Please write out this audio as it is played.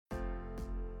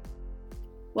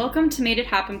Welcome to Made It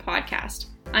Happen podcast.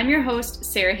 I'm your host,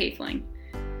 Sarah Haefling.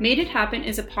 Made It Happen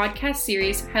is a podcast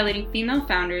series highlighting female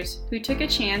founders who took a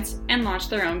chance and launched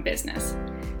their own business.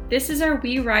 This is our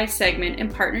We Rise segment in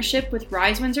partnership with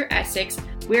Rise Windsor Essex,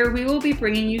 where we will be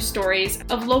bringing you stories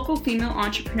of local female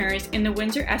entrepreneurs in the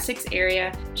Windsor Essex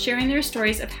area, sharing their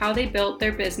stories of how they built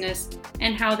their business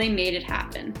and how they made it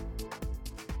happen.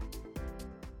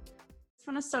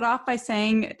 I want to start off by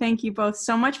saying thank you both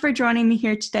so much for joining me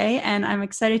here today, and I'm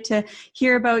excited to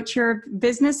hear about your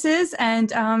businesses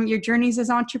and your journeys as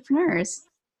entrepreneurs.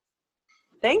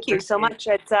 Thank you so much.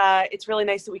 It's really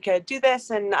nice that we could do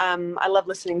this, and I love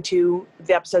listening to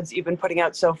the episodes that you've been putting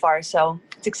out so far, so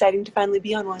it's exciting to finally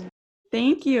be on one.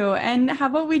 Thank you. And how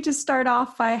about we just start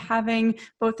off by having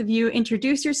both of you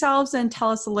introduce yourselves and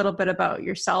tell us a little bit about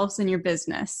yourselves and your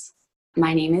business.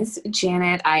 My name is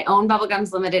Janet. I own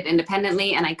Bubblegums Limited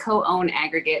independently, and I co-own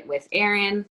Aggregate with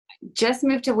Erin. Just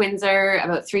moved to Windsor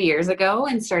about 3 years ago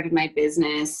and started my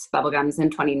business, Bubblegums, in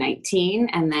 2019.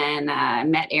 And then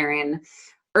met Erin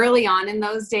early on in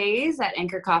those days at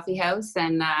Anchor Coffee House,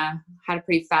 and had a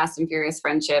pretty fast and furious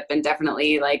friendship, and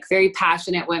definitely like very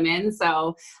passionate women.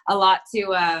 So a lot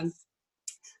to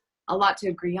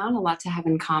agree on, a lot to have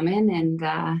in common.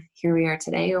 And here we are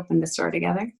today, open to store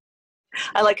together.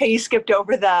 I like how you skipped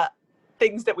over the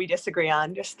things that we disagree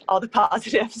on, just all the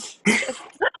positives.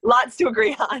 Lots to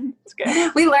agree on. It's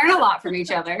good. We learn a lot from each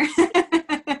other.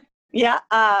 Yeah.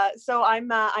 So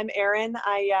I'm Erin.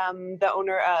 I am the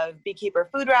owner of Beekeeper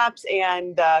Food Wraps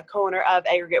and co-owner of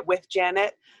Aggregate with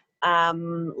Janet.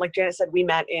 Like Janet said, we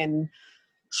met in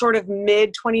sort of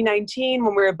mid 2019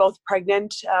 when we were both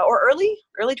pregnant, or early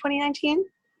 2019.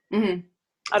 Mm-hmm.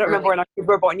 I don't remember when we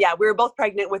were born. Yeah, we were both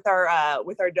pregnant with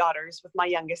our daughters, with my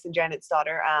youngest and Janet's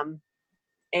daughter.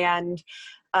 And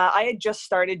I had just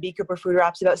started Beekeeper Food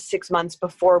Wraps about 6 months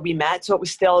before we met, so it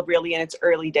was still really in its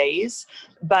early days.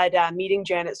 But meeting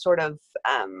Janet sort of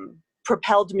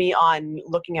propelled me on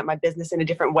looking at my business in a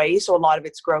different way. So a lot of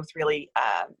its growth really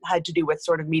had to do with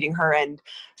sort of meeting her and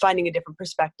finding a different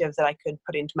perspective that I could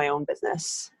put into my own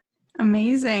business.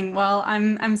 Amazing. Well,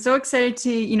 I'm so excited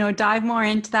to, dive more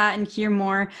into that and hear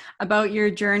more about your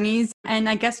journeys. And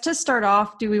I guess to start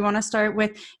off, do we want to start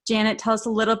with Janet? Tell us a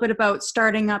little bit about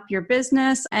starting up your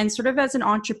business, and sort of as an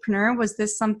entrepreneur, was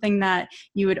this something that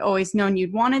you had always known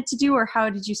you'd wanted to do, or how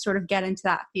did you sort of get into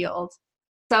that field?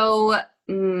 So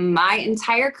my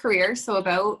entire career, so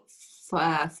about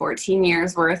 14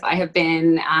 years worth, I have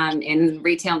been in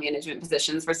retail management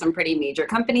positions for some pretty major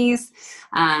companies,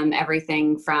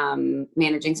 everything from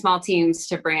managing small teams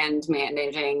to brand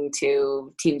managing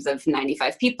to teams of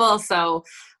 95 people. So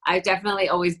I've definitely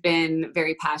always been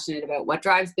very passionate about what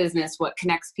drives business, what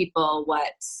connects people,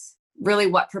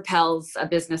 what propels a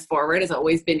business forward has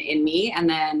always been in me. And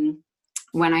then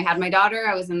when I had my daughter,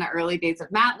 I was in the early days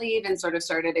of mat leave and sort of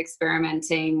started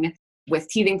experimenting with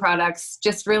teething products,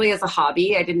 just really as a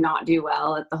hobby. I did not do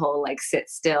well at the whole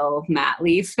sit still mat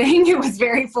leave thing. It was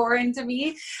very foreign to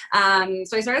me.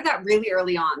 So I started that really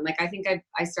early on. I think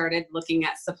I started looking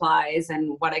at supplies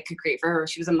and what I could create for her.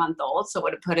 She was a month old, so I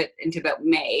would have put it into about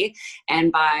May.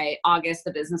 And by August,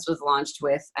 the business was launched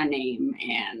with a name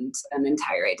and an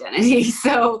entire identity.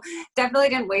 So definitely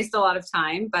didn't waste a lot of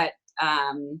time, but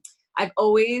I've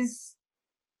always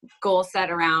goal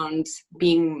set around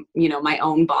being, my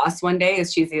own boss one day,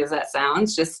 as cheesy as that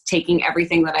sounds, just taking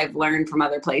everything that I've learned from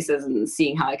other places and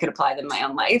seeing how I could apply them in my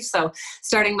own life. So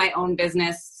starting my own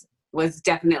business was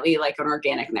definitely an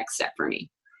organic next step for me.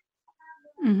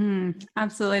 Mm-hmm.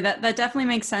 Absolutely. That definitely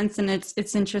makes sense. And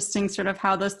it's interesting sort of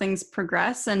how those things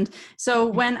progress. And so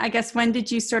when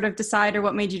did you sort of decide, or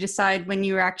what made you decide when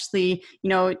you were actually,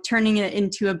 turning it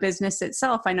into a business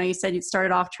itself? I know you said you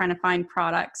started off trying to find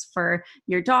products for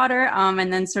your daughter,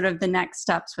 and then sort of the next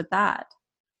steps with that.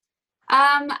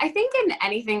 I think in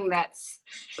anything that's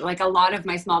a lot of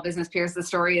my small business peers, the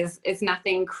story is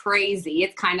nothing crazy.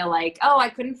 It's kind of I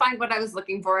couldn't find what I was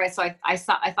looking for. So I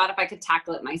thought if I could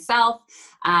tackle it myself,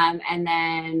 and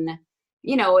then,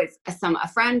 a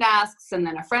friend asks, and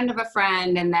then a friend of a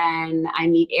friend. And then I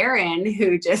meet Erin,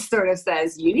 who just sort of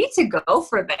says, you need to go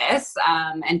for this.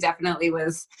 And definitely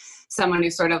was someone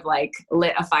who sort of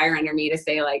lit a fire under me to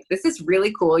say this is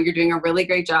really cool. You're doing a really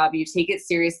great job. You take it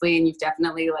seriously, and you've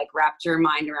definitely wrapped your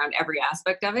mind around every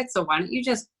aspect of it. So why don't you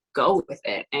just go with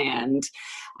it? And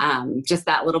just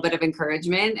that little bit of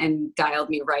encouragement and dialed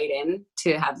me right in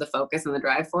to have the focus and the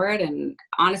drive for it. And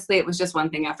honestly, it was just one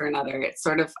thing after another.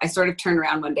 I sort of turned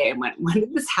around one day and went, when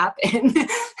did this happen?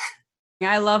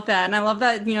 I love that. And I love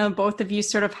that, both of you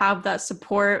sort of have that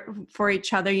support for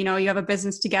each other. You have a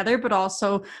business together, but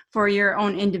also for your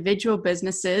own individual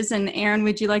businesses. And Erin,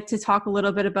 would you like to talk a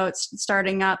little bit about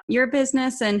starting up your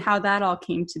business and how that all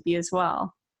came to be as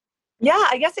well? Yeah,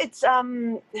 I guess it's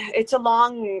a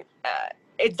long,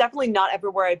 it's definitely not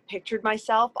everywhere I pictured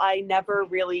myself. I never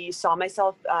really saw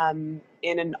myself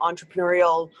in an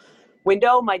entrepreneurial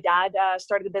window. My dad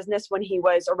started the business when he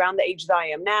was around the age that I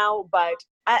am now, but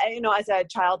as a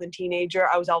child and teenager,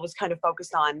 I was always kind of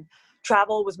focused on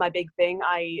travel was my big thing.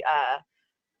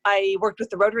 I worked with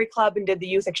the Rotary Club and did the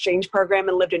youth exchange program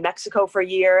and lived in Mexico for a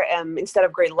year instead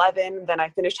of grade 11. Then I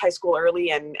finished high school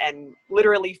early and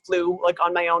literally flew like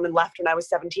on my own and left when I was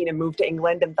 17 and moved to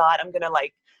England and thought I'm going to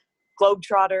like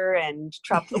globetrotter and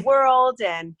travel the world,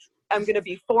 and I'm going to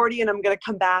be 40 and I'm going to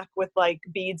come back with like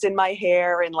beads in my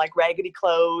hair and like raggedy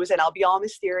clothes and I'll be all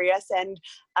mysterious. And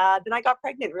then I got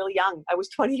pregnant really young. I was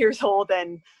 20 years old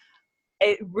and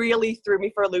it really threw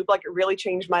me for a loop. Like it really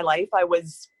changed my life. I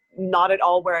was not at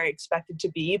all where I expected to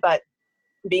be, but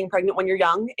being pregnant when you're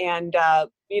young and,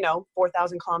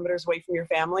 4,000 kilometers away from your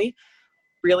family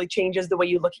really changes the way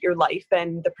you look at your life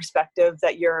and the perspective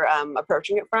that you're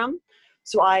approaching it from.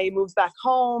 So I moved back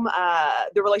home.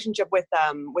 The relationship with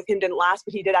him didn't last,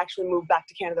 but he did actually move back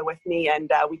to Canada with me,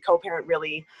 and we co-parent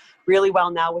really, really well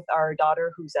now with our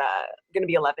daughter, who's going to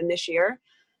be 11 this year.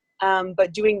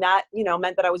 But doing that,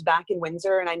 meant that I was back in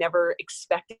Windsor, and I never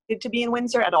expected to be in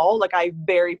Windsor at all. Like I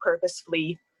very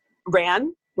purposefully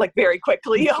ran like very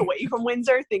quickly away from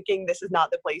Windsor, thinking this is not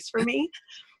the place for me.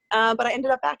 But I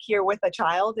ended up back here with a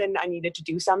child and I needed to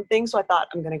do something. So I thought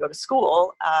I'm going to go to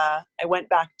school. I went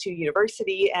back to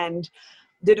university and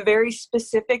did a very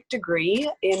specific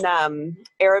degree in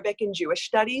Arabic and Jewish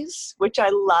studies, which I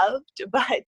loved,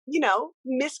 but,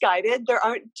 misguided. There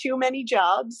aren't too many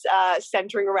jobs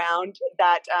centering around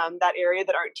that area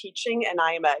that aren't teaching. And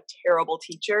I am a terrible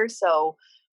teacher. So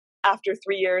after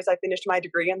 3 years, I finished my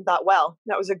degree and thought, well,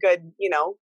 that was a good,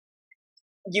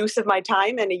 use of my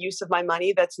time and a use of my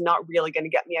money that's not really going to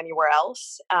get me anywhere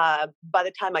else. By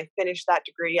the time I finished that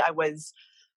degree, I was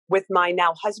with my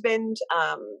now husband.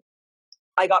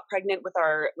 I got pregnant with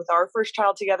our first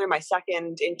child together, my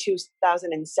second in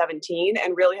 2017,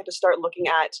 and really had to start looking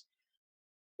at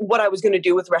what I was going to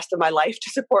do with the rest of my life to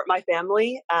support my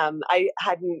family. I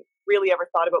hadn't really ever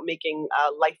thought about making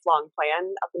a lifelong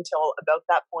plan up until about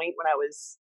that point when I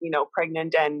was,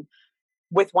 pregnant and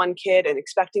with one kid and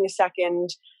expecting a second.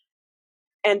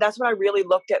 And that's when I really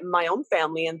looked at my own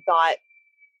family and thought,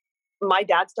 my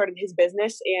dad started his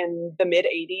business in the mid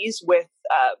 80s with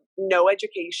no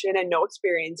education and no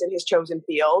experience in his chosen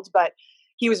field, but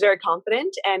he was very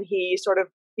confident and he sort of,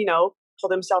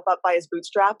 pulled himself up by his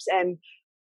bootstraps. And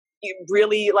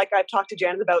really, like I've talked to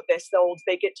Janet about this, the old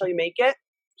fake it till you make it.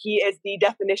 He is the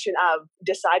definition of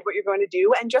decide what you're going to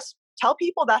do and just tell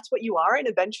people that's what you are. And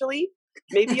eventually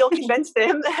maybe you'll convince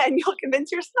them and you'll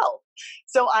convince yourself.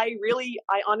 So I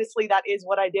honestly, that is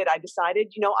what I did. I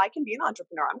decided, I can be an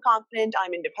entrepreneur. I'm confident.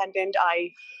 I'm independent.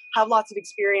 I have lots of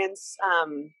experience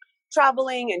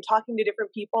traveling and talking to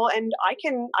different people. And I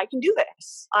can do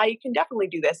this. I can definitely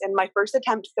do this. And my first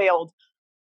attempt failed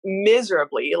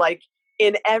miserably. Like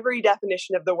in every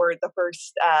definition of the word, the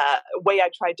first way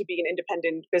I tried to be an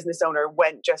independent business owner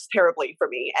went just terribly for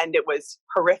me. And it was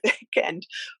horrific and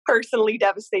personally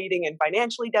devastating and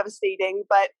financially devastating.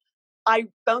 But I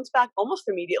bounced back almost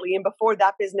immediately. And before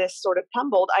that business sort of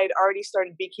tumbled, I had already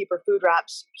started Beekeeper Food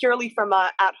Wraps purely from a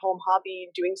at-home hobby,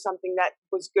 doing something that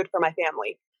was good for my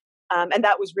family. And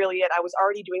that was really it. I was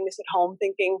already doing this at home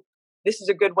thinking this is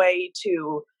a good way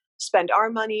to spend our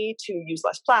money, to use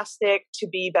less plastic, to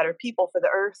be better people for the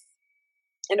earth.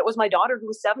 And it was my daughter, who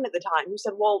was 7 at the time, who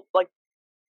said, well,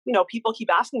 people keep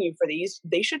asking you for these.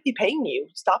 They should be paying you.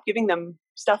 Stop giving them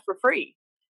stuff for free.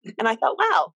 And I thought,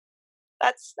 wow,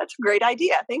 that's a great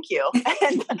idea. Thank you.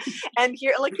 And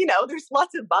here, there's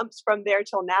lots of bumps from there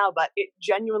till now, but it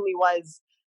genuinely was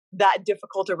that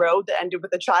difficult a road that ended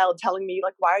with a child telling me,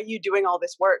 like, why are you doing all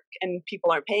this work and people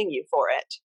aren't paying you for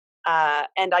it?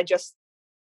 And I just,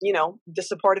 the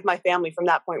support of my family from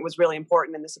that point was really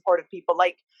important. And the support of people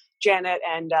like Janet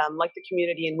and like the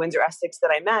community in Windsor, Essex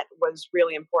that I met was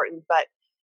really important. But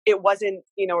it wasn't,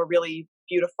 a really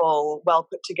beautiful, well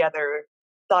put together,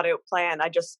 thought out plan. I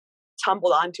just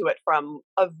tumbled onto it from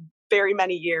a very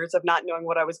many years of not knowing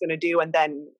what I was going to do. And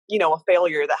then, a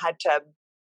failure that had to,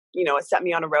 it set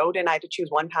me on a road and I had to choose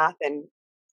one path. And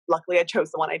luckily I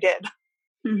chose the one I did.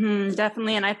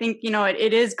 Definitely. And I think,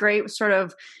 it is great sort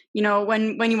of,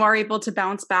 when you are able to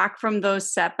bounce back from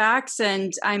those setbacks.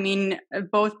 And I mean,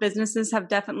 both businesses have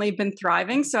definitely been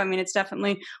thriving. So, I mean, it's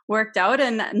definitely worked out.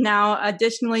 And now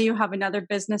additionally, you have another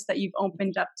business that you've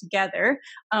opened up together.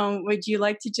 Would you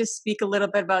like to just speak a little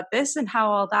bit about this and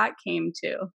how all that came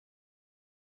to?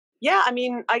 Yeah, I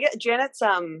mean, I get Janet's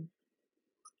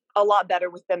a lot better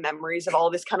with the memories of all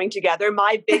this coming together.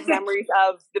 My big memories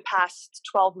of the past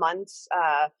 12 months,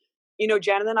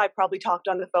 Janet and I probably talked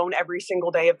on the phone every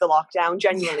single day of the lockdown,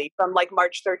 genuinely, from like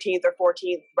March 13th or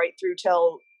 14th right through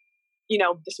till,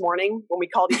 this morning when we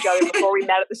called each other before we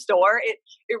met at the store. It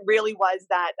really was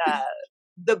that,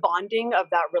 the bonding of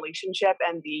that relationship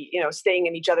and the, staying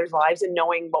in each other's lives and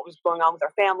knowing what was going on with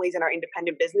our families and our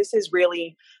independent businesses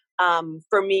really,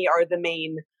 for me, are the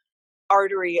main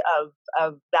artery of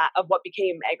what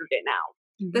became Aggregate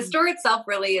now. The store itself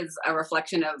really is a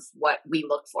reflection of what we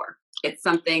look for. It's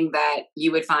something that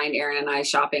you would find Erin and I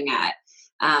shopping at.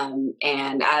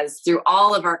 And as through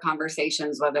all of our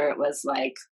conversations, whether it was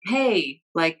like, hey,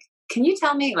 like, can you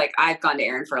tell me, like, I've gone to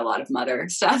Erin for a lot of mother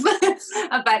stuff,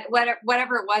 but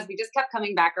whatever it was, we just kept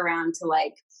coming back around to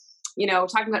like,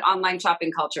 talking about online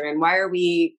shopping culture and why are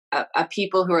we a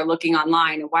people who are looking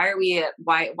online, and why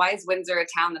is Windsor a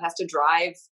town that has to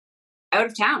drive out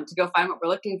of town to go find what we're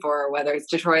looking for, whether it's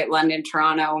Detroit, London,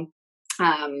 Toronto.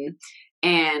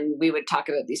 And we would talk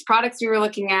about these products we were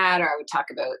looking at, or I would talk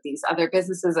about these other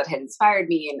businesses that had inspired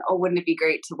me, and wouldn't it be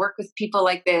great to work with people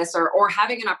like this, or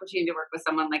having an opportunity to work with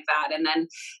someone like that, and then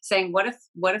saying, what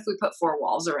if we put 4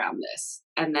 walls around this?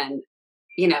 And then,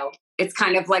 it's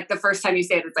kind of like the first time you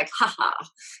say it, it's like, haha.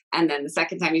 And then the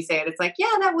second time you say it, it's like,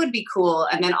 yeah, that would be cool.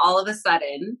 And then all of a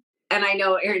sudden, and I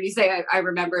know, Erin, you say I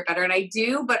remember it better, and I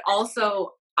do, but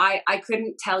also I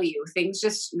couldn't tell you. Things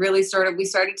just really we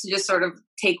started to just sort of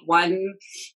take one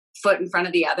foot in front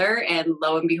of the other, and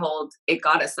lo and behold, it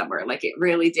got us somewhere. Like it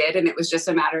really did. And it was just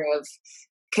a matter of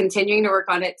continuing to work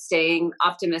on it, staying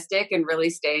optimistic, and really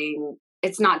staying,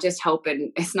 it's not just hope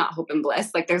and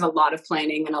bliss. Like there's a lot of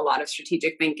planning and a lot of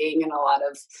strategic thinking and a lot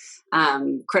of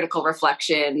critical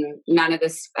reflection. None of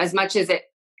this, as much as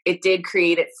it did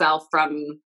create itself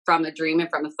from a dream and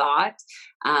from a thought,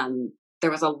 there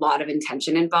was a lot of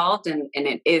intention involved, and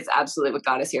it is absolutely what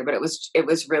got us here. But it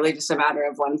was really just a matter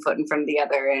of one foot in front of the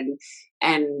other,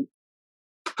 and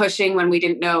pushing when we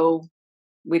didn't know.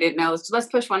 So let's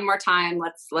push one more time.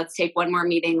 Let's take one more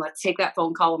meeting. Let's take that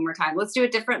phone call one more time. Let's do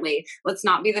it differently. Let's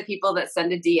not be the people that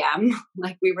send a DM.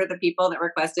 Like we were the people that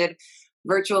requested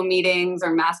virtual meetings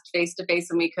or masked face to face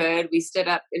when we could. We stood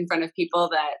up in front of people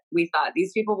that we thought,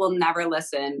 these people will never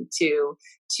listen to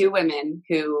 2 women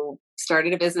who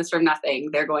started a business from nothing.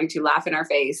 They're going to laugh in our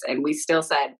face. And we still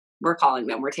said, we're calling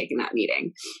them. We're taking that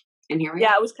meeting. And here we are.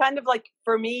 Yeah, it was kind of like,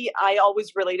 for me, I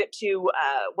always relate it to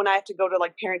when I have to go to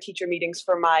like parent-teacher meetings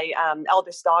for my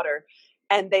eldest daughter.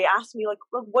 And they asked me like,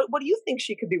 well, what do you think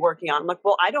she could be working on? I'm like,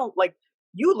 well, I don't like,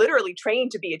 you literally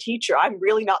trained to be a teacher. I'm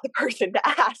really not the person to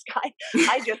ask.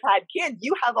 I just had kids.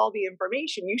 You have all the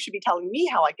information. You should be telling me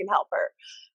how I can help her.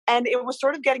 And it was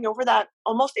sort of getting over that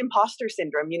almost imposter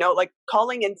syndrome, like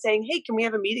calling and saying, hey, can we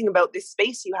have a meeting about this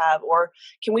space you have? Or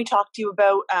can we talk to you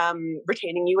about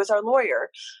retaining you as our lawyer?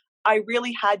 I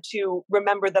really had to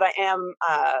remember that I am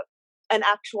an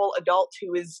actual adult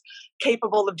who is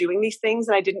capable of doing these things.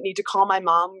 And I didn't need to call my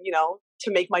mom,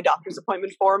 to make my doctor's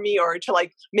appointment for me, or to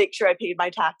like make sure I paid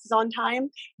my taxes on time.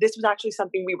 This was actually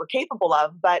something we were capable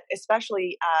of. But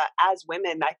especially as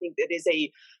women, I think it is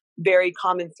a very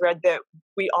common thread that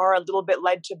we are a little bit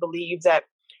led to believe that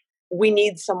we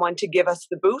need someone to give us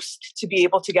the boost to be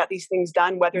able to get these things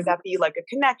done, whether that be like a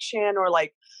connection or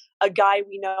like a guy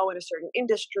we know in a certain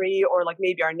industry, or like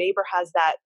maybe our neighbor has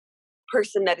that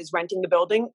person that is renting the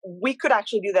building. We could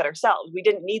actually do that ourselves. We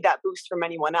didn't need that boost from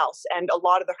anyone else. And a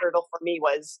lot of the hurdle for me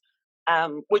was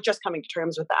just coming to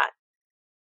terms with that.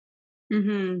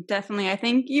 Definitely. I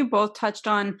think you both touched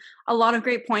on a lot of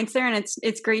great points there, and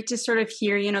it's great to sort of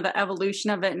hear, the evolution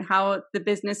of it and how the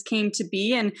business came to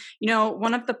be. And,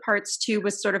 one of the parts too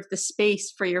was sort of the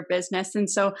space for your business. And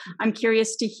so I'm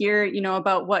curious to hear,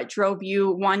 about what drove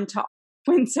you to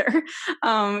Windsor.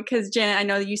 Because Janet, I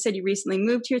know you said you recently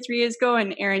moved here 3 years ago,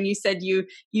 and Erin, you said you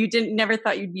never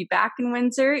thought you'd be back in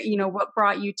Windsor. What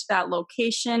brought you to that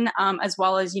location, as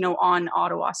well as, on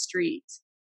Ottawa Street?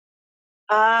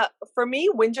 For me,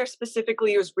 Windsor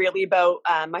specifically was really about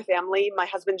my family. My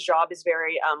husband's job is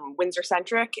very Windsor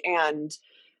centric, and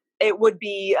it would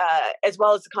be as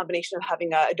well as the combination of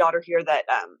having a daughter here that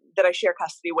I share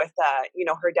custody with.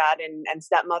 Her dad and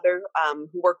stepmother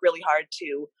who work really hard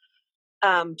to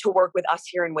work with us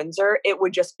here in Windsor. It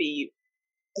would just be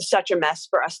such a mess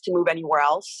for us to move anywhere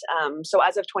else. So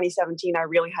as of 2017, I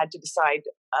really had to decide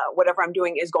whatever I'm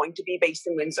doing is going to be based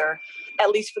in Windsor, at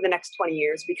least for the next 20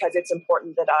 years, because it's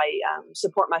important that I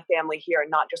support my family here and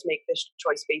not just make this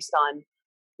choice based on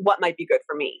what might be good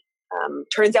for me.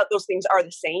 Turns out those things are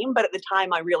the same, but at the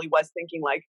time I really was thinking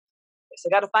like, I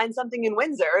got to find something in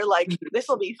Windsor, like this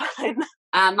will be fun.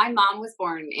 My mom was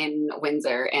born in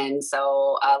Windsor, and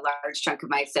so a large chunk of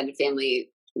my extended family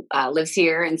lives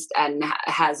here and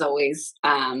has always.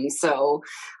 So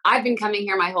I've been coming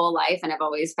here my whole life, and I've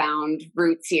always found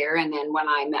roots here. And then when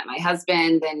I met my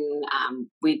husband, and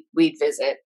we'd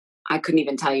visit. I couldn't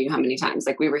even tell you how many times.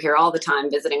 Like we were here all the time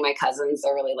visiting my cousins.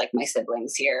 They're really like my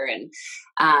siblings here, and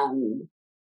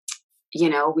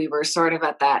we were sort of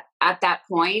at that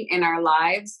point in our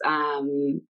lives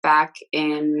back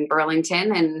in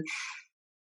Burlington, and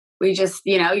we just,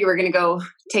 you were going to go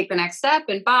take the next step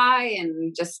and buy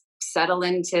and just settle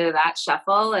into that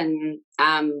shuffle. And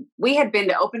we had been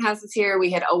to open houses here.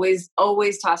 We had always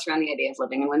tossed around the idea of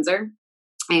living in Windsor.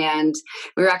 And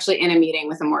we were actually in a meeting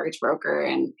with a mortgage broker,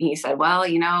 and he said, well,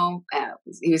 he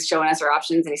was showing us our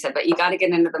options, and he said, but you got to get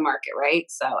into the market, right?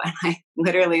 So and I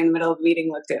literally in the middle of the meeting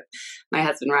looked at my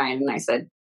husband, Ryan, and I said,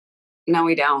 no,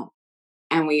 we don't.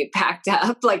 And we packed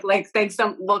up like, thanks,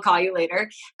 we'll call you later,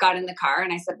 got in the car.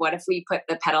 And I said, what if we put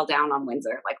the pedal down on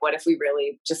Windsor? Like, what if we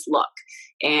really just look?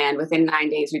 And within 9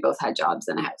 days, we both had jobs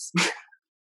in a house.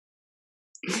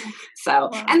 So,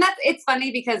 wow. And it's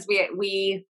funny because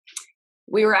we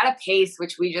were at a pace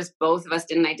which we just both of us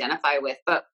didn't identify with.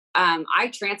 But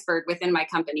I transferred within my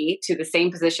company to the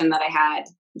same position that I had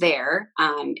there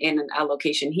in a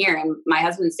location here. And my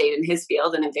husband stayed in his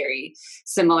field in a very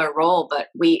similar role, but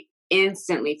we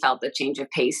instantly felt the change of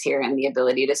pace here and the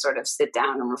ability to sort of sit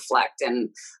down and reflect and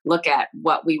look at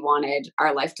what we wanted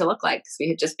our life to look like. Because we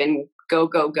had just been go,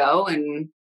 go, go and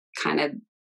kind of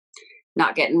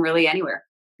not getting really anywhere.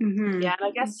 Mm-hmm. Yeah. And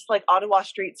I guess like Ottawa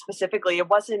Street specifically, it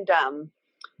wasn't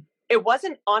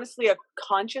honestly a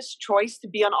conscious choice to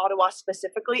be on Ottawa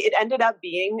specifically. It ended up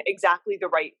being exactly the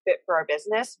right fit for our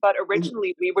business. But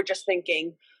originally we were just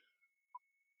thinking,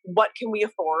 what can we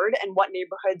afford and what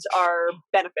neighborhoods are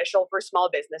beneficial for small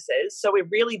businesses? So it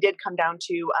really did come down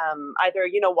to either,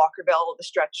 Walkerville, the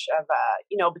stretch of,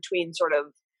 between sort of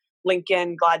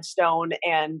Lincoln, Gladstone,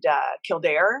 and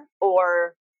Kildare,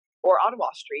 or Ottawa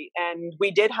Street. And we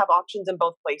did have options in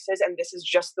both places. And this is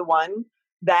just the one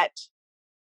that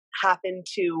happened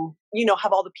to,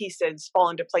 have all the pieces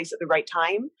fall into place at the right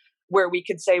time, where we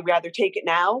could say we either take it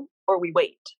now or we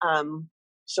wait.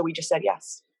 So we just said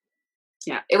yes.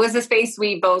 Yeah, it was a space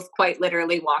we both quite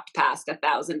literally walked past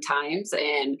 1,000 times.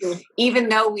 And even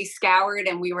though we scoured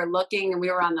and we were looking and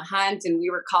we were on the hunt and we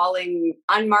were calling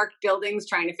unmarked buildings,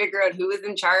 trying to figure out who was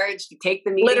in charge to take the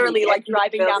meeting. Literally, like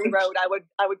driving down the road,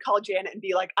 I would call Janet and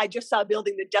be like, I just saw a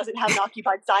building that doesn't have an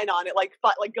occupied sign on it. Like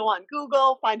go on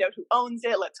Google, find out who owns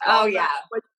it. Let's call them.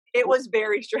 It was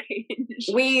very strange.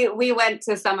 We went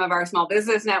to some of our small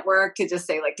business network to just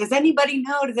say, like, does anybody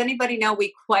know? Does anybody know?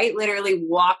 We quite literally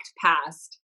walked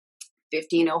past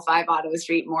 1505 Ottawa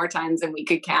Street more times than we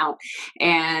could count.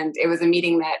 And it was a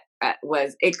meeting that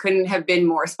it couldn't have been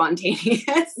more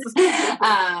spontaneous.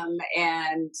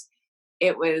 And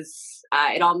it was,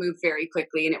 it all moved very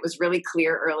quickly. And it was really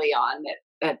clear early on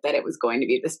that it was going to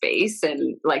be the space.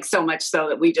 And like, so much so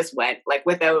that we just went like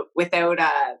without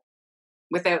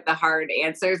the hard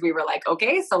answers. We were like,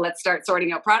 okay, so let's start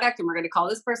sorting out product and we're going to call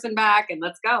this person back and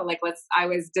let's go. I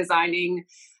was designing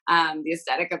the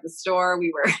aesthetic of the store.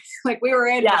 We were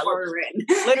in before we were in.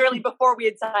 Literally before we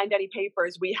had signed any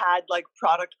papers, we had like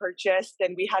product purchased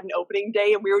and we had an opening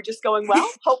day and we were just going, well,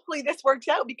 hopefully this works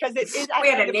out because it is we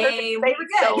had a name.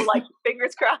 So like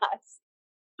fingers crossed.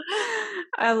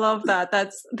 I love that.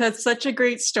 That's such a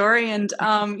great story. And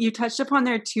you touched upon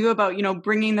there too about,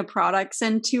 bringing the products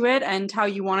into it and how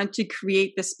you wanted to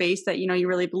create the space that, you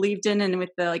really believed in and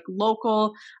with the like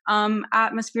local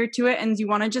atmosphere to it. And you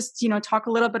want to just, talk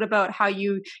a little bit about how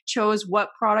you chose what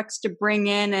products to bring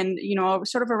in and,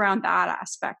 sort of around that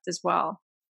aspect as well.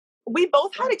 We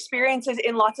both had experiences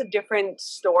in lots of different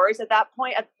stores at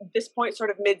this point, sort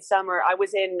of midsummer. I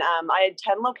was in, I had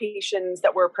 10 locations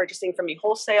that were purchasing from me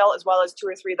wholesale, as well as 2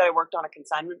 or 3 that I worked on a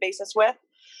consignment basis with.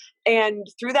 And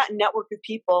through that network of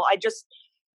people,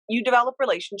 you develop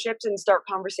relationships and start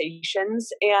conversations.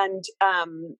 And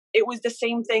it was the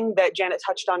same thing that Janet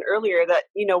touched on earlier, that,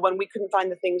 when we couldn't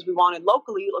find the things we wanted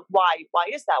locally, like, why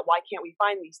is that? Why can't we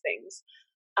find these things?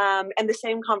 And the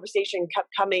same conversation kept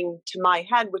coming to my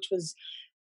head, which was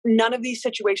none of these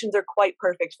situations are quite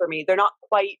perfect for me. They're not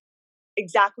quite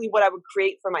exactly what I would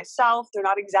create for myself. They're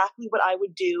not exactly what I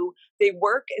would do. They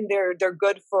work and they're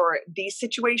good for these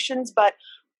situations, but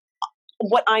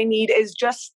what I need is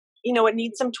just, it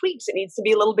needs some tweaks. It needs to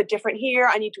be a little bit different here.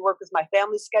 I need to work with my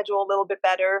family schedule a little bit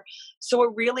better. So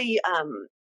it really,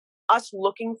 us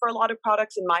looking for a lot of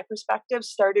products, in my perspective,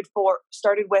 started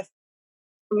with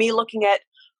me looking at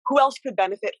who else could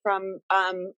benefit from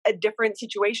a different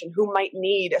situation, who might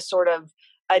need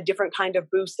a different kind of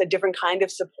boost, a different kind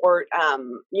of support,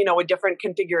 a different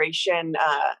configuration,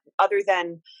 other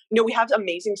than, we have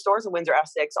amazing stores in Windsor,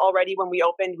 Essex. Already when we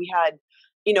opened, we had,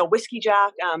 Whiskey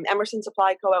Jack, Emerson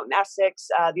Supply Co. out in Essex,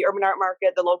 the Urban Art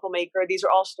Market, the Local Maker. These are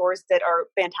all stores that are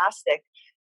fantastic.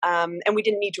 And we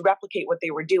didn't need to replicate what they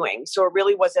were doing. So it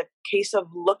really was a case of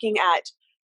looking at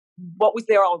what was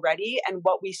there already and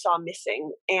what we saw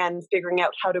missing and figuring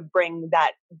out how to bring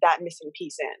that missing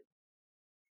piece in.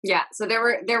 Yeah, so there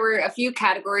were a few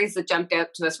categories that jumped out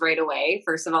to us right away.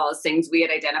 First of all, as things we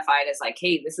had identified as like,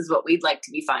 hey, this is what we'd like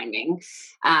to be finding,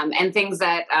 and things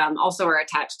that also are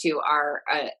attached to our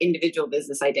individual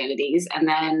business identities. And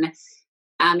then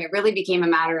it really became a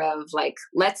matter of like,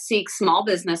 let's seek small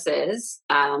businesses.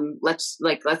 Let's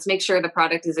make sure the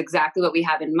product is exactly what we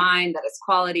have in mind, that it's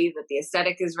quality, that the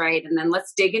aesthetic is right, and then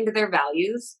let's dig into their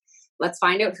values. Let's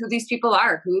find out who these people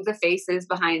are, who the face is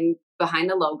behind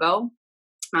the logo.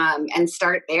 And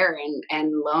start there,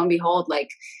 and lo and behold, like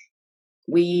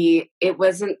it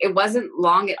wasn't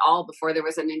long at all before there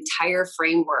was an entire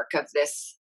framework of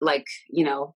this, like,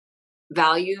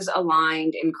 values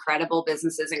aligned, incredible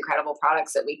businesses, incredible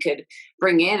products that we could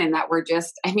bring in, and that were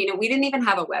just, we didn't even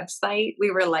have a website.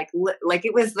 We were like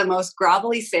it was the most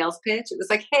grovelly sales pitch. It was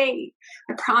like, hey,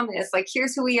 I promise, like,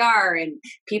 here's who we are. And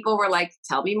people were like,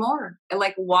 tell me more. And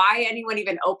like, why anyone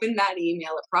even opened that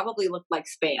email? It probably looked like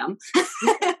spam.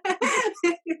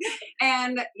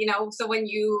 And, so when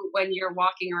you're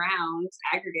walking around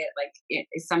aggregate, like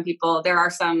some people, there are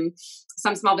some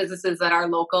small businesses that are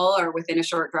local or within a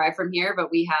short drive from here, but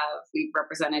we've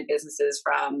represented businesses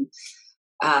from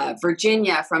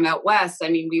Virginia, from out west.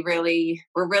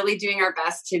 We're really doing our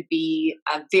best to be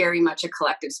very much a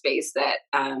collective space that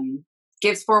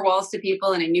gives four walls to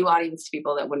people and a new audience to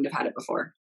people that wouldn't have had it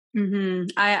before. Mm-hmm.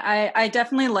 I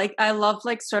definitely I love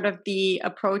sort of the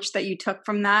approach that you took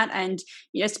from that, and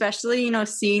especially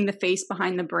seeing the face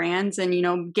behind the brands,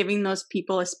 and giving those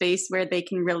people a space where they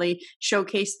can really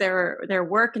showcase their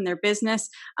work and their business,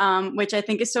 which I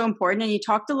think is so important. And you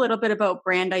talked a little bit about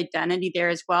brand identity there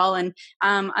as well, and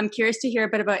I'm curious to hear a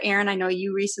bit about Erin. I know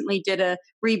you recently did a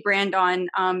rebrand on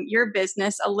your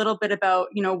business. A little bit about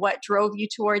what drove you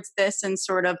towards this, and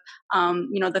sort of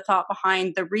the thought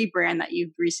behind the rebrand that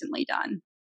you've recently done.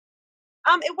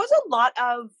 It was a lot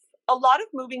of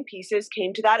moving pieces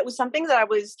came to that. It was something that I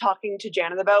was talking to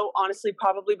Janet about, honestly,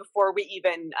 probably before we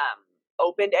even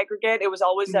opened Aggregate. It was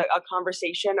always a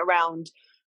conversation around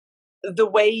the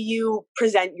way you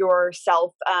present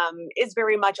yourself. Is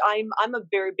very much, I'm a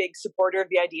very big supporter of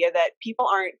the idea that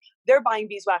they're buying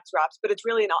beeswax wraps, but it's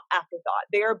really an afterthought.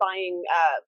 They are buying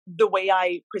the way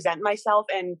I present myself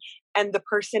and the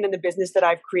person and the business that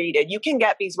I've created. You can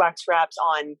get beeswax wraps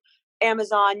on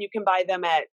Amazon. You can buy them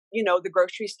at, the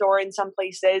grocery store in some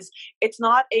places. It's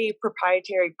not a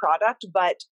proprietary product,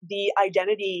 but the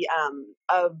identity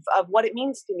of what it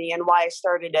means to me and why I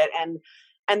started it,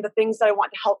 and the things that I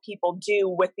want to help people do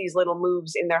with these little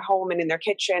moves in their home and in their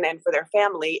kitchen and for their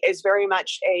family is very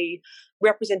much a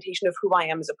representation of who I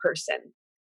am as a person.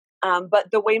 But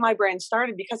the way my brand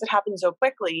started, because it happened so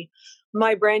quickly,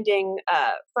 my branding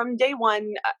from day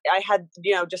one, I had,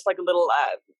 just like a little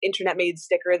internet made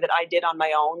sticker that I did on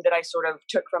my own that I sort of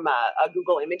took from a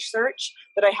Google image search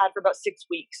that I had for about 6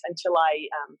 weeks until I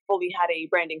fully had a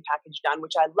branding package done,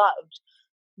 which I loved.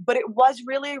 But it was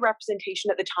really a representation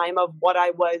at the time of what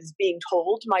I was being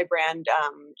told my brand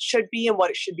should be and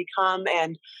what it should become,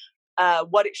 and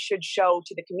what it should show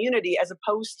to the community, as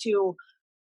opposed to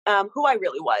who I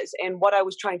really was and what I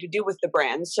was trying to do with the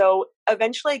brand. So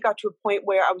eventually I got to a point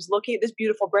where I was looking at this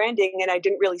beautiful branding and I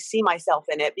didn't really see myself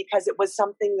in it, because it was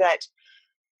something that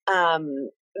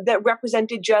that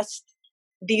represented just,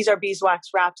 these are beeswax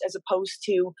wraps, as opposed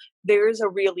to there's a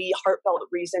really heartfelt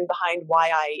reason behind why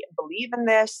I believe in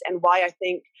this and why I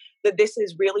think that this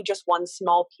is really just one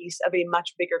small piece of a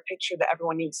much bigger picture that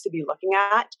everyone needs to be looking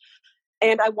at.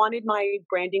 And I wanted my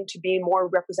branding to be more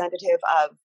representative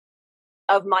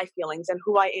of my feelings and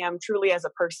who I am truly as a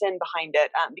person behind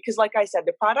it. Because like I said,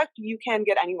 the product you can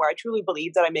get anywhere. I truly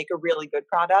believe that I make a really good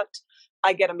product.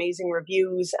 I get amazing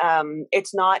reviews.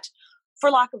 It's not for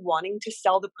lack of wanting to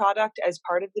sell the product as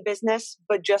part of the business,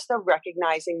 but just of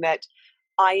recognizing that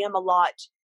I am a lot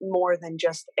more than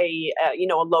just a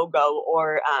logo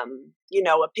or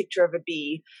a picture of a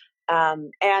bee.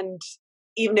 And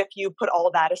even if you put all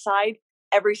that aside,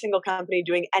 every single company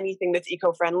doing anything that's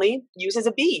eco-friendly uses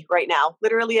a bee right now,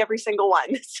 literally every single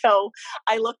one. So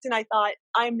I looked and I thought,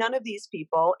 I'm none of these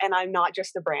people, and I'm not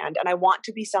just a brand, and I want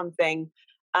to be something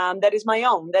that is my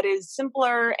own, that is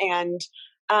simpler and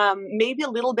maybe a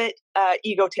little bit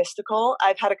egotistical.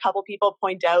 I've had a couple people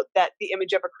point out that the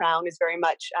image of a crown is very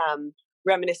much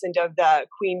reminiscent of the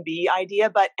queen bee idea,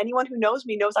 but anyone who knows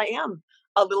me knows I am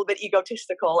a little bit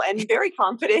egotistical and very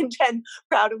confident and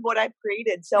proud of what I've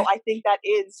created. So I think that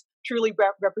is truly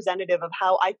representative of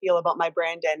how I feel about my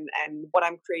brand and what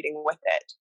I'm creating with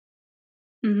it.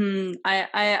 Mm-hmm.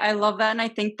 I love that. And I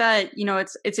think that,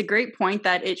 it's a great point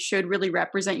that it should really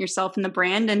represent yourself and the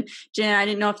brand. And Janet, I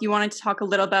didn't know if you wanted to talk a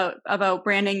little about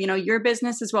branding, your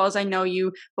business, as well as I know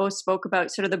you both spoke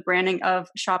about sort of the branding of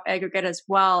Shop Aggregate as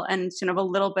well, and sort of a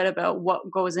little bit about what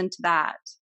goes into that.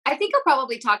 I think I'll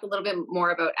probably talk a little bit more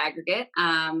about Aggregate.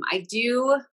 I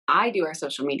do our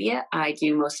social media. I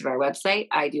do most of our website.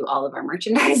 I do all of our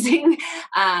merchandising.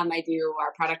 I do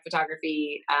our product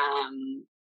photography.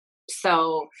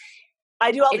 So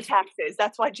I do all the taxes.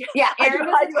 That's why. Yeah, Erin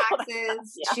does the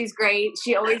taxes. Yeah. She's great.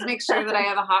 She always makes sure that I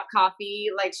have a hot coffee.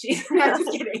 Like she's not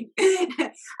just kidding.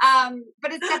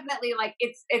 But it's definitely like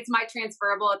it's my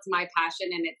transferable. It's my passion,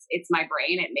 and it's my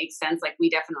brain. It makes sense. Like we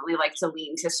definitely like to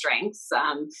lean to strengths,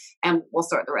 and we'll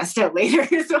sort the rest out later.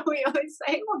 Is what we always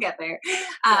say. We'll get there.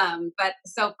 But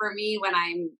so for me, when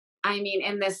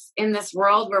in this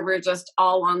world where we're just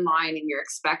all online and you're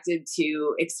expected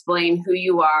to explain who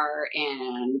you are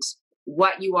and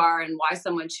what you are and why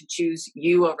someone should choose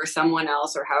you over someone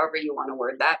else, or however you want to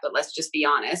word that. But let's just be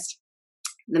honest.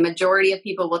 The majority of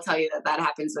people will tell you that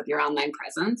happens with your online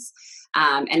presence.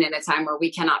 And in a time where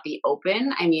we cannot be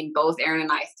open, both Erin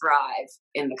and I thrive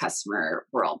in the customer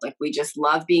world. Like we just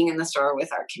love being in the store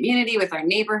with our community, with our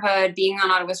neighborhood, being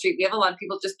on Ottawa Street. We have a lot of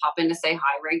people just pop in to say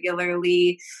hi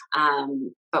regularly.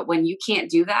 But when you can't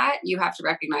do that, you have to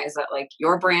recognize that like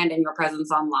your brand and your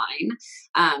presence online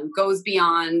goes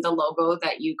beyond the logo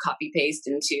that you copy paste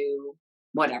into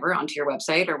onto your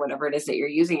website or whatever it is that you're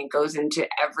using. It goes into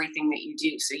everything that you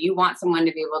do. So you want someone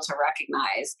to be able to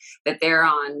recognize that they're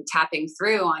tapping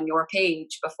through on your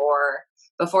page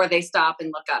before they stop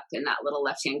and look up in that little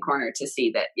left-hand corner to see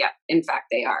that, yeah, in fact,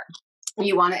 they are.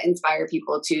 You want to inspire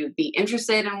people to be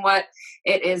interested in what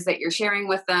it is that you're sharing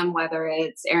with them, whether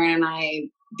it's Erin and I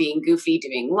being goofy,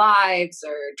 doing lives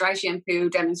or dry shampoo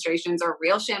demonstrations or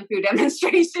real shampoo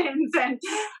demonstrations. And,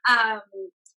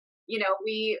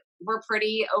 we're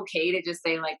pretty okay to just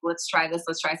say like, let's try this,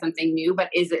 let's try something new,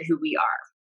 but is it who we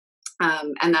are?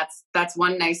 And that's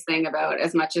one nice thing about,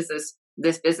 as much as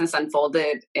this business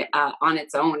unfolded on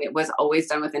its own, it was always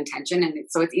done with intention. And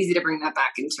so it's easy to bring that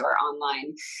back into our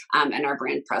online and our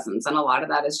brand presence. And a lot of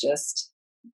that is just,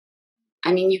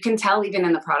 you can tell even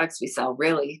in the products we sell,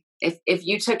 really. If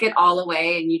you took it all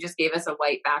away and you just gave us a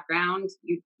white background,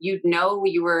 you'd know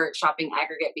you were shopping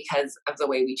Aggregate because of the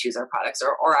way we choose our products,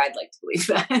 or I'd like to believe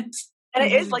that. And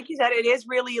it is, like you said, it is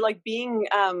really like being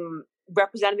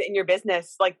represented in your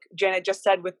business. Like Janet just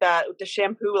said with the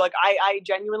shampoo, like I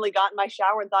genuinely got in my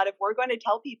shower and thought, if we're going to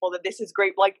tell people that this is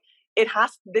great, like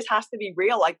this has to be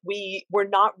real. Like we're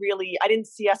not really, I didn't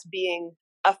see us being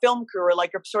a film crew or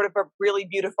like a sort of a really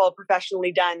beautiful,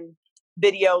 professionally done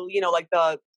video, like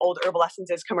the old Herbal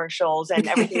Essences commercials and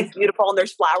everything's beautiful and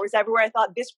there's flowers everywhere. I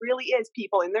thought this really is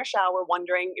people in their shower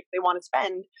wondering if they want to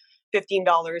spend $15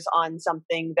 on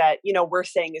something that, we're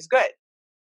saying is good.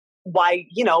 Why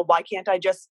can't I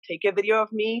just take a video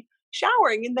of me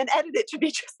showering and then edit it to be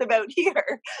just about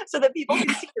here so that people can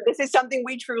see that this is something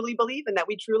we truly believe in, that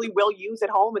we truly will use at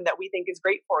home and that we think is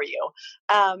great for you.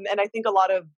 And I think a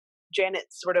lot of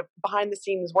Janet's sort of behind the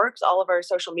scenes works, all of our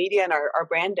social media and our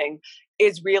branding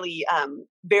is really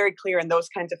very clear in those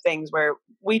kinds of things where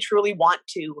we truly want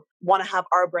to have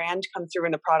our brand come through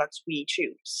in the products we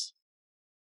choose.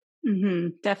 Mm-hmm,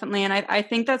 definitely. And I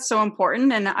think that's so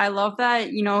important. And I love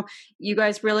that, you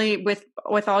guys really with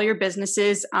all your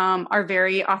businesses are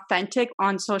very authentic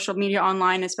on social media,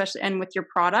 online, especially, and with your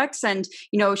products and,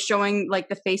 showing like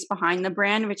the face behind the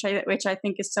brand, which I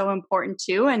think is so important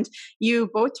too. And you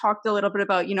both talked a little bit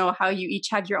about, how you each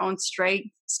have your own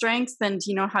strengths and,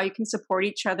 how you can support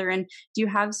each other. And do you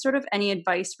have sort of any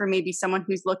advice for maybe someone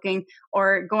who's looking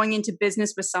or going into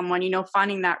business with someone,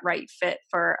 finding that right fit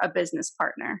for a business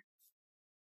partner?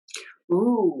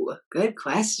 Ooh, good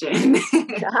question.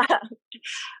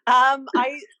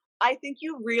 I think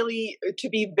you really, to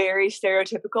be very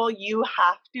stereotypical, you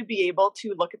have to be able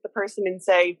to look at the person and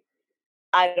say,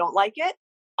 I don't like it.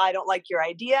 I don't like your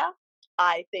idea.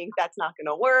 I think that's not going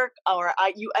to work.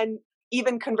 And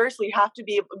even conversely, you have to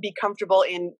be comfortable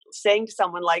in saying to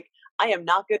someone like, I am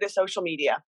not good at social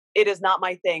media. It is not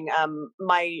my thing.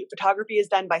 My photography is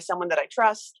done by someone that I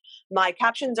trust. My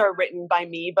captions are written by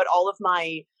me, but all of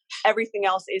everything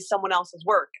else is someone else's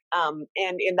work.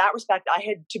 And in that respect, I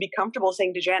had to be comfortable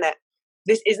saying to Janet,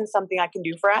 this isn't something I can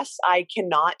do for us. I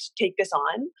cannot take this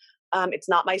on. It's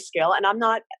not my skill, and I'm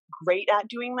not great at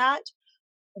doing that.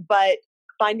 But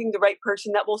finding the right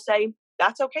person that will say,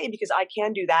 that's okay, because I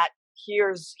can do that.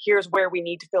 Here's where we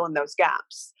need to fill in those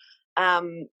gaps.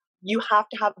 You have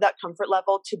to have that comfort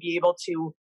level to be able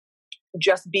to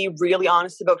just be really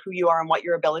honest about who you are and what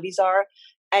your abilities are.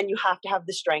 And you have to have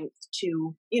the strength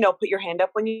to, put your hand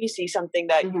up when you see something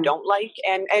that you don't like,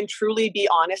 and truly be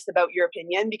honest about your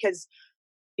opinion, because,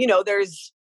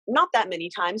 there's not that many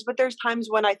times, but there's times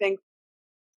when I think,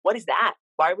 what is that?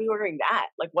 Why are we ordering that?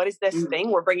 Like, what is this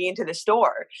thing we're bringing into the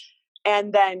store?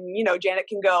 And then, Janet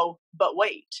can go, but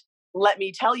wait, let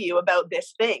me tell you about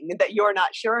this thing that you're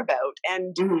not sure about.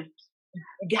 And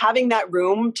having that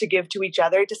room to give to each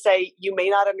other, to say, you may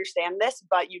not understand this,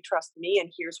 but you trust me,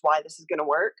 and here's why this is going to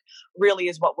work, really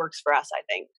is what works for us, I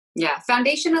think. Yeah.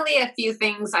 Foundationally, a few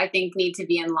things I think need to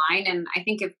be in line. And I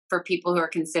think for people who are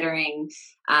considering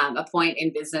a point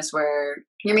in business where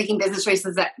you're making business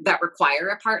choices that require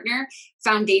a partner,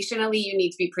 foundationally, you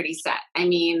need to be pretty set. I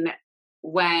mean,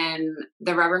 when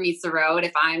the rubber meets the road,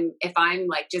 if I'm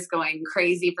like just going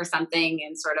crazy for something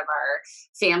in sort of our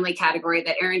family category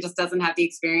that Erin just doesn't have the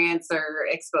experience or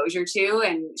exposure to,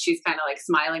 and she's kind of like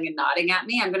smiling and nodding at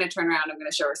me, I'm going to turn around, I'm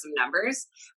going to show her some numbers.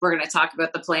 We're going to talk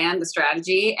about the plan, the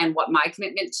strategy, and what my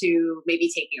commitment to maybe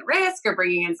taking a risk or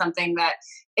bringing in something that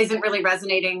isn't really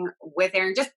resonating with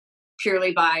Erin, just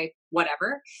purely by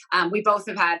whatever. We both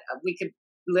we could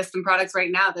list some products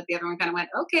right now that the other one kind of went,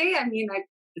 okay, I mean,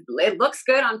 it looks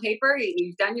good on paper.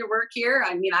 You've done your work here.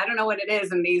 I mean, I don't know what it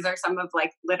is. And these are some of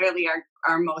like literally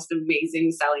our most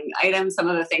amazing selling items. Some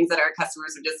of the things that our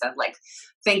customers have just said, like,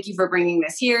 thank you for bringing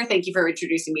this here. Thank you for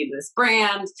introducing me to this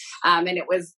brand. And it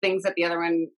was things that the other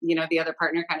one, the other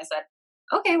partner kind of said,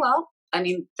 okay, well, I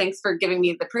mean, thanks for giving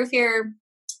me the proof here.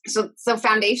 So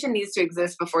foundation needs to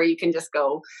exist before you can just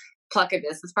go pluck a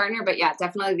business partner. But yeah,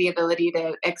 definitely the ability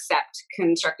to accept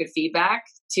constructive feedback,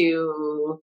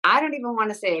 to, I don't even want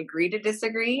to say agree to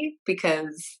disagree,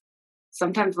 because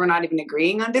sometimes we're not even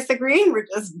agreeing on disagreeing. We're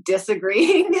just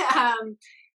disagreeing.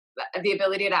 The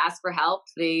ability to ask for help,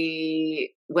 the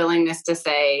willingness to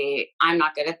say, I'm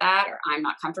not good at that, or I'm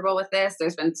not comfortable with this.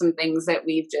 There's been some things that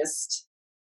we've just,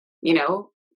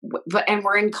 and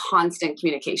we're in constant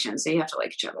communication. So you have to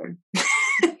like each other.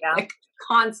 Yeah. Like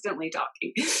constantly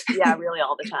talking. Yeah, really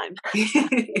all the time.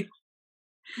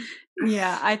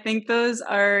 Yeah, I think those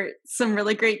are some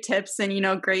really great tips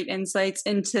and, great insights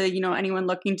into, anyone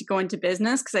looking to go into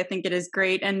business, because I think it is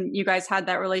great. And you guys had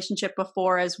that relationship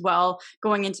before as well,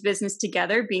 going into business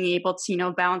together, being able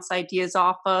to, bounce ideas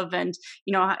off of and,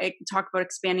 talk about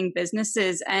expanding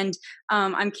businesses. And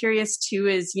I'm curious too,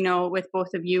 is, with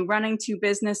both of you running two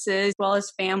businesses as well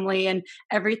as family and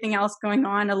everything else going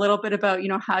on, a little bit about,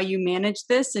 how you manage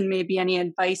this, and maybe any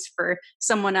advice for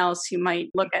someone else who might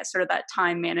look at sort of that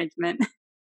time management.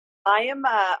 I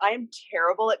am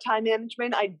terrible at time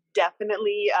management. I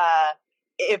definitely,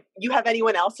 if you have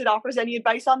anyone else that offers any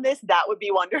advice on this, that would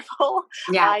be wonderful.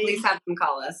 Yeah, please have them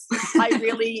call us. I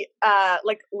really,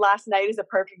 like last night is a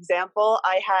perfect example.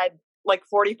 I had like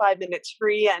 45 minutes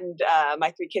free, and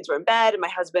my 3 kids were in bed, and my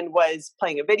husband was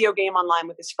playing a video game online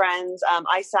with his friends.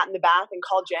 I sat in the bath and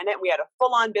called Janet, and we had a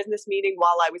full-on business meeting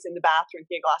while I was in the bath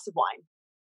drinking a glass of wine.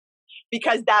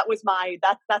 Because that was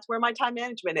that's where my time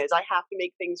management is. I have to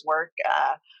make things work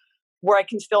where I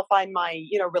can still find my,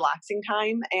 relaxing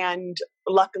time. And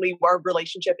luckily our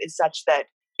relationship is such that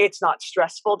it's not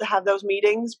stressful to have those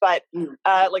meetings. But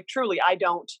like truly,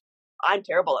 I'm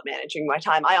terrible at managing my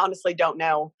time. I honestly don't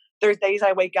know. There's days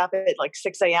I wake up at like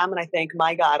 6 a.m. and I think,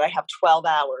 my God, I have 12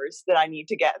 hours that I need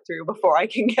to get through before I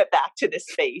can get back to this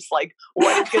space. Like,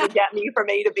 what is going to get me from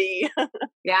A to B?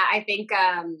 Yeah, I think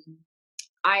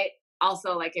I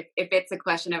also, like, if it's a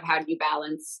question of how do you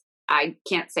balance, I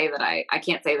can't say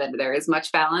that there is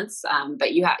much balance,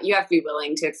 but you have to be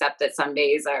willing to accept that some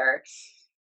days are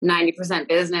 90%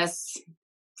 business,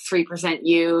 3%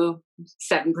 you,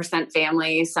 7%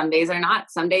 family. Some days are not.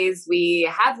 Some days we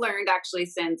have learned, actually,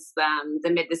 since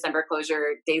the mid-December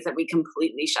closure, days that we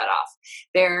completely shut off.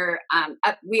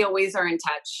 We always are in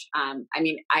touch. I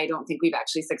mean, I don't think we've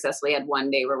actually successfully had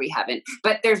one day where we haven't,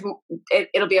 but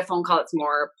it'll be a phone call. It's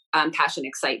more passion,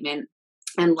 excitement,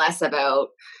 and less about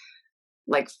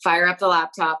like fire up the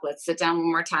laptop, let's sit down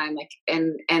one more time. Like,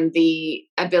 and the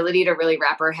ability to really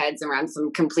wrap our heads around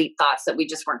some complete thoughts that we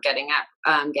just weren't getting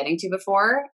to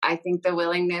before. I think the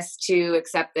willingness to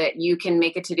accept that you can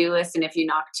make a to-do list, and if you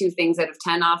knock 2 things out of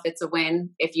 10 off, it's a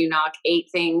win. If you knock 8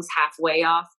 things halfway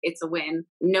off, it's a win.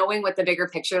 Knowing what the bigger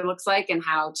picture looks like and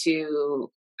how to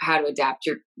adapt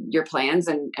your plans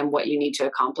and what you need to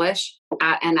accomplish,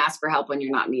 and ask for help when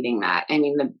you're not meeting that. I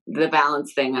mean, the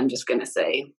balance thing, I'm just going to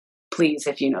say, please,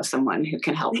 if you know someone who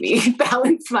can help me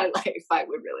balance my life, I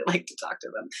would really like to talk to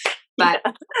them. But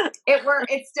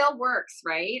it still works,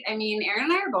 right? I mean, Erin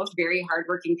and I are both very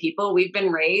hardworking people. We've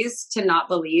been raised to not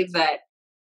believe that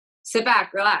sit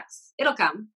back, relax, it'll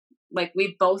come. Like,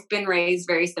 we've both been raised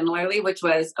very similarly, which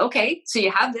was, okay, so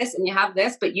you have this and you have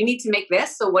this, but you need to make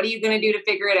this. So what are you going to do to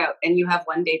figure it out? And you have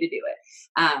one day to do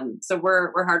it. So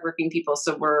we're hardworking people.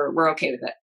 So we're okay with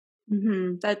it.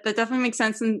 Mm-hmm. That definitely makes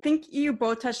sense. And I think you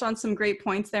both touched on some great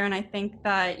points there. And I think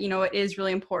that, it is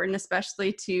really important,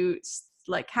 especially to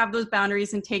like have those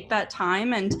boundaries and take that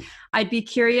time. And I'd be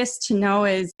curious to know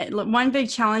is one big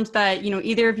challenge that,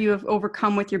 either of you have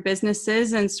overcome with your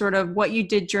businesses and sort of what you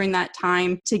did during that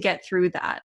time to get through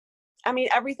that. I mean,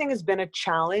 everything has been a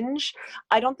challenge.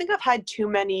 I don't think I've had too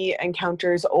many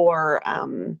encounters or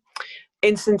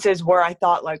instances where I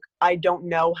thought, like, I don't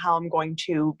know how I'm going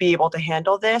to be able to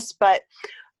handle this. But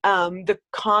the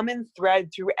common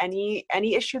thread through any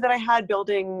issue that I had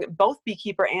building both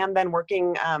Beekeeper and then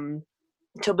working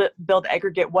to build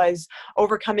Aggregate was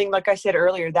overcoming, like I said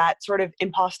earlier, that sort of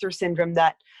imposter syndrome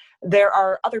that there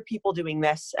are other people doing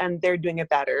this and they're doing it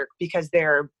better because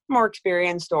they're more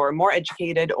experienced or more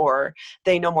educated or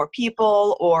they know more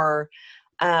people or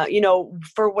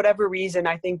for whatever reason.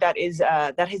 I think that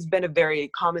has been a very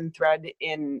common thread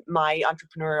in my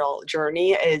entrepreneurial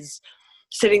journey, is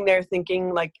sitting there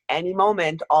thinking, like, any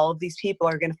moment, all of these people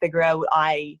are going to figure out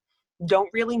I don't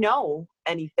really know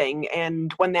anything.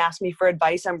 And when they ask me for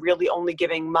advice, I'm really only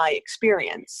giving my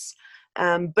experience.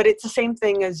 But it's the same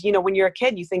thing as, when you're a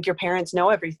kid, you think your parents know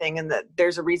everything and that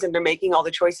there's a reason they're making all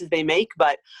the choices they make.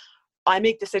 But I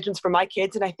make decisions for my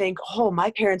kids and I think, oh,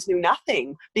 my parents knew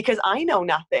nothing because I know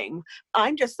nothing.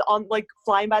 I'm just on, like,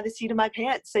 flying by the seat of my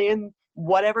pants saying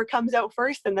whatever comes out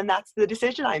first. And then that's the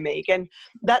decision I make. And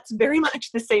that's very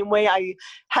much the same way I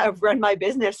have run my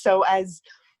business. So as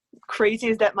crazy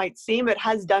as that might seem, it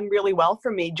has done really well for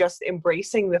me, just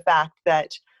embracing the fact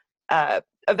that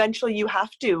eventually you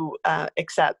have to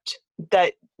accept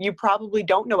that you probably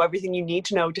don't know everything you need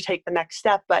to know to take the next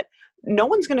step, but no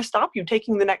one's going to stop you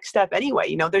taking the next step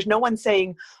anyway. There's no one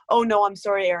saying, oh no, I'm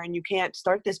sorry, Erin, you can't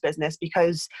start this business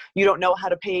because you don't know how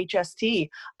to pay HST.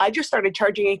 I just started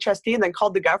charging HST and then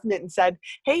called the government and said,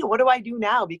 hey, what do I do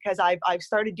now? Because I've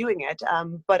started doing it,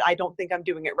 but I don't think I'm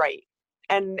doing it right.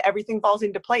 And everything falls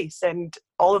into place. And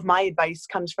all of my advice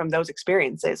comes from those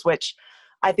experiences, which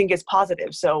I think is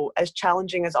positive. So as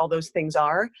challenging as all those things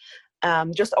are,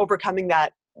 just overcoming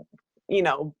that,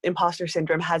 imposter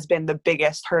syndrome has been the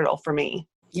biggest hurdle for me.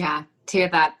 Yeah. To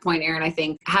that point, Erin, I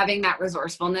think having that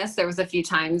resourcefulness, there was a few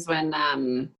times when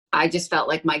I just felt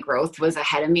like my growth was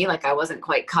ahead of me. Like I wasn't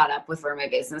quite caught up with where my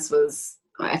business was.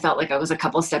 I felt like I was a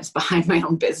couple steps behind my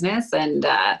own business, and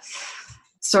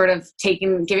sort of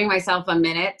giving myself a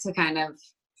minute to kind of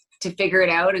to figure it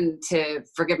out and to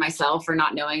forgive myself for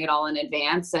not knowing it all in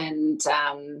advance. And,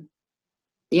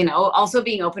 also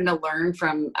being open to learn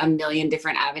from a million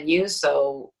different avenues.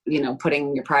 So,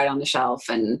 putting your pride on the shelf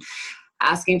and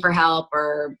asking for help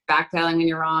or backpedaling when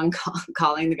you're wrong,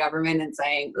 calling the government and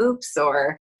saying, oops,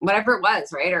 or whatever it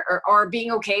was, right? Or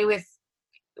being okay with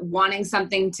wanting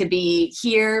something to be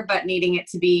here, but needing it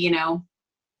to be,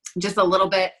 just a little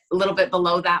bit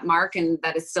below that mark, and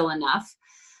that is still enough.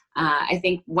 I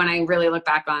think when I really look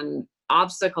back on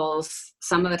obstacles,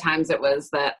 some of the times it was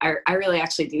that I really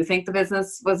actually do think the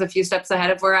business was a few steps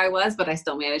ahead of where I was, but I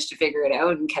still managed to figure it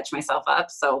out and catch myself up.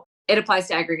 So it applies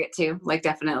to Aggregate too. Like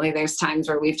definitely there's times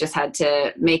where we've just had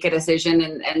to make a decision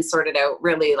and sort it out,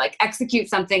 really like execute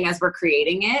something as we're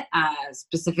creating it,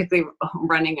 specifically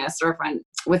running a storefront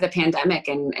with a pandemic.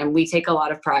 And we take a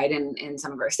lot of pride in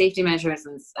some of our safety measures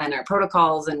and our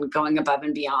protocols and going above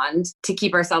and beyond to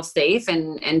keep ourselves safe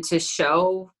and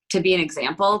to be an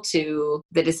example to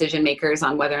the decision makers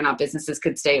on whether or not businesses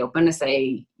could stay open, to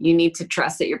say, you need to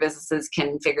trust that your businesses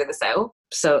can figure this out.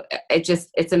 So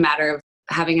it's a matter of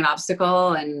having an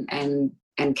obstacle and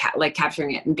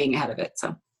capturing it and being ahead of it.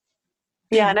 So.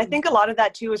 Yeah. And I think a lot of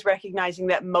that too is recognizing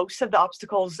that most of the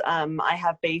obstacles I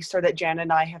have faced, or that Jan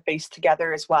and I have faced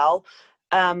together as well,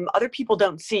 other people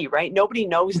don't see, right? Nobody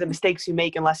knows the mistakes you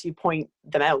make unless you point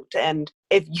them out. And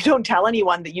if you don't tell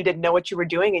anyone that you didn't know what you were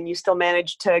doing and you still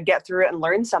managed to get through it and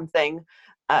learn something,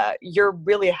 you're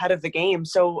really ahead of the game.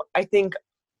 So I think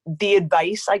the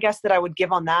advice, I guess, that I would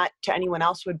give on that to anyone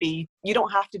else would be, you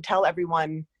don't have to tell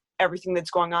everyone everything that's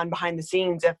going on behind the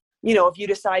scenes. If you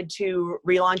decide to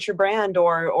relaunch your brand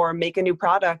or make a new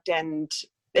product and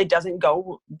it doesn't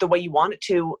go the way you want it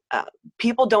to,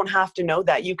 people don't have to know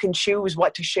that. You can choose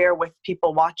what to share with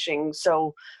people watching.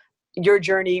 So your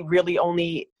journey really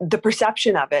only, the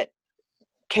perception of it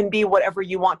can be whatever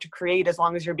you want to create as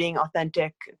long as you're being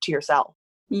authentic to yourself.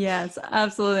 Yes,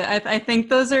 absolutely. I think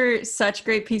those are such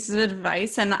great pieces of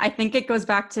advice. And I think it goes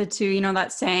back to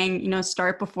that saying,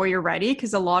 start before you're ready,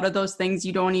 because a lot of those things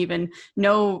you don't even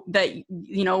know that,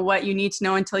 what you need to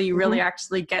know until you really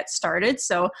actually get started.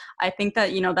 So I think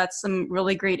that, that's some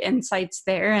really great insights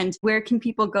there. And where can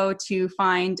people go to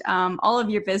find all of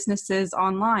your businesses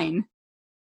online?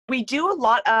 We do a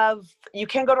lot of, you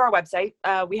can go to our website.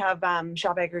 We have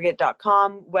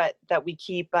shopaggregate.com that we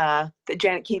keep, that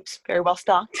Janet keeps very well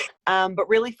stocked. But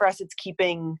really for us, it's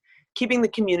keeping the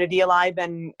community alive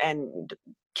and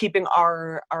keeping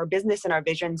our business and our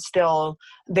vision still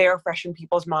there, fresh in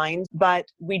people's minds. But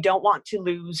we don't want to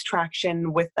lose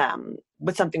traction with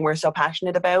something we're so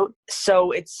passionate about.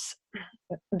 So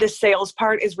the sales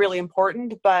part is really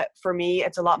important, but for me,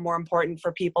 it's a lot more important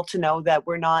for people to know that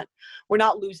we're not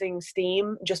losing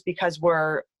steam just because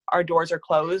our doors are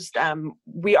closed.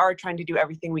 We are trying to do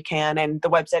everything we can, and the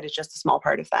website is just a small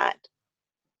part of that.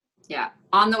 Yeah.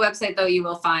 On the website, though, you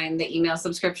will find the email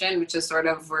subscription, which is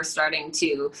we're starting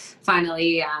to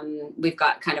finally, we've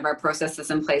got kind of our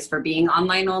processes in place for being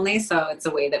online only. So it's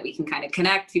a way that we can kind of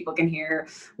connect. People can hear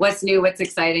what's new, what's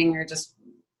exciting, or just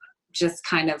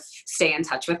kind of stay in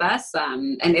touch with us.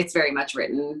 And it's very much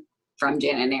written from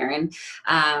Janet and Aaron.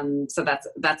 So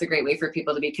that's a great way for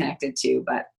people to be connected to.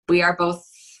 But we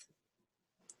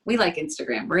like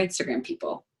Instagram. We're Instagram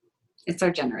people. It's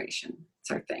our generation. It's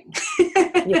our thing.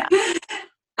 Yeah.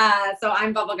 So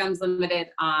I'm Bubblegums Limited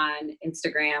on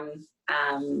Instagram.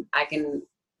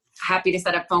 Happy to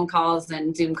set up phone calls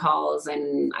and Zoom calls,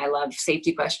 and I love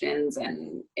safety questions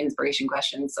and inspiration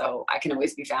questions. So I can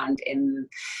always be found in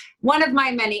one of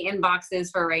my many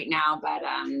inboxes for right now, but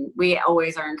we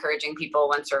always are encouraging people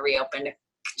once we're reopened to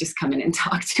just come in and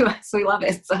talk to us. We love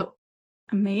it. So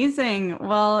amazing.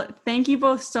 Well, thank you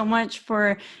both so much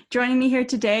for joining me here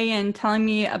today and telling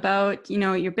me about,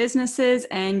 your businesses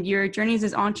and your journeys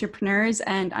as entrepreneurs.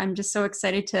 And I'm just so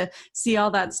excited to see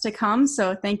all that's to come.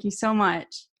 So thank you so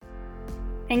much.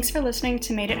 Thanks for listening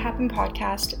to Made It Happen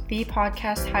podcast, the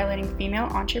podcast highlighting female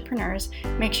entrepreneurs.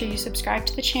 Make sure you subscribe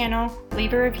to the channel,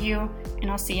 leave a review, and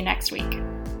I'll see you next week.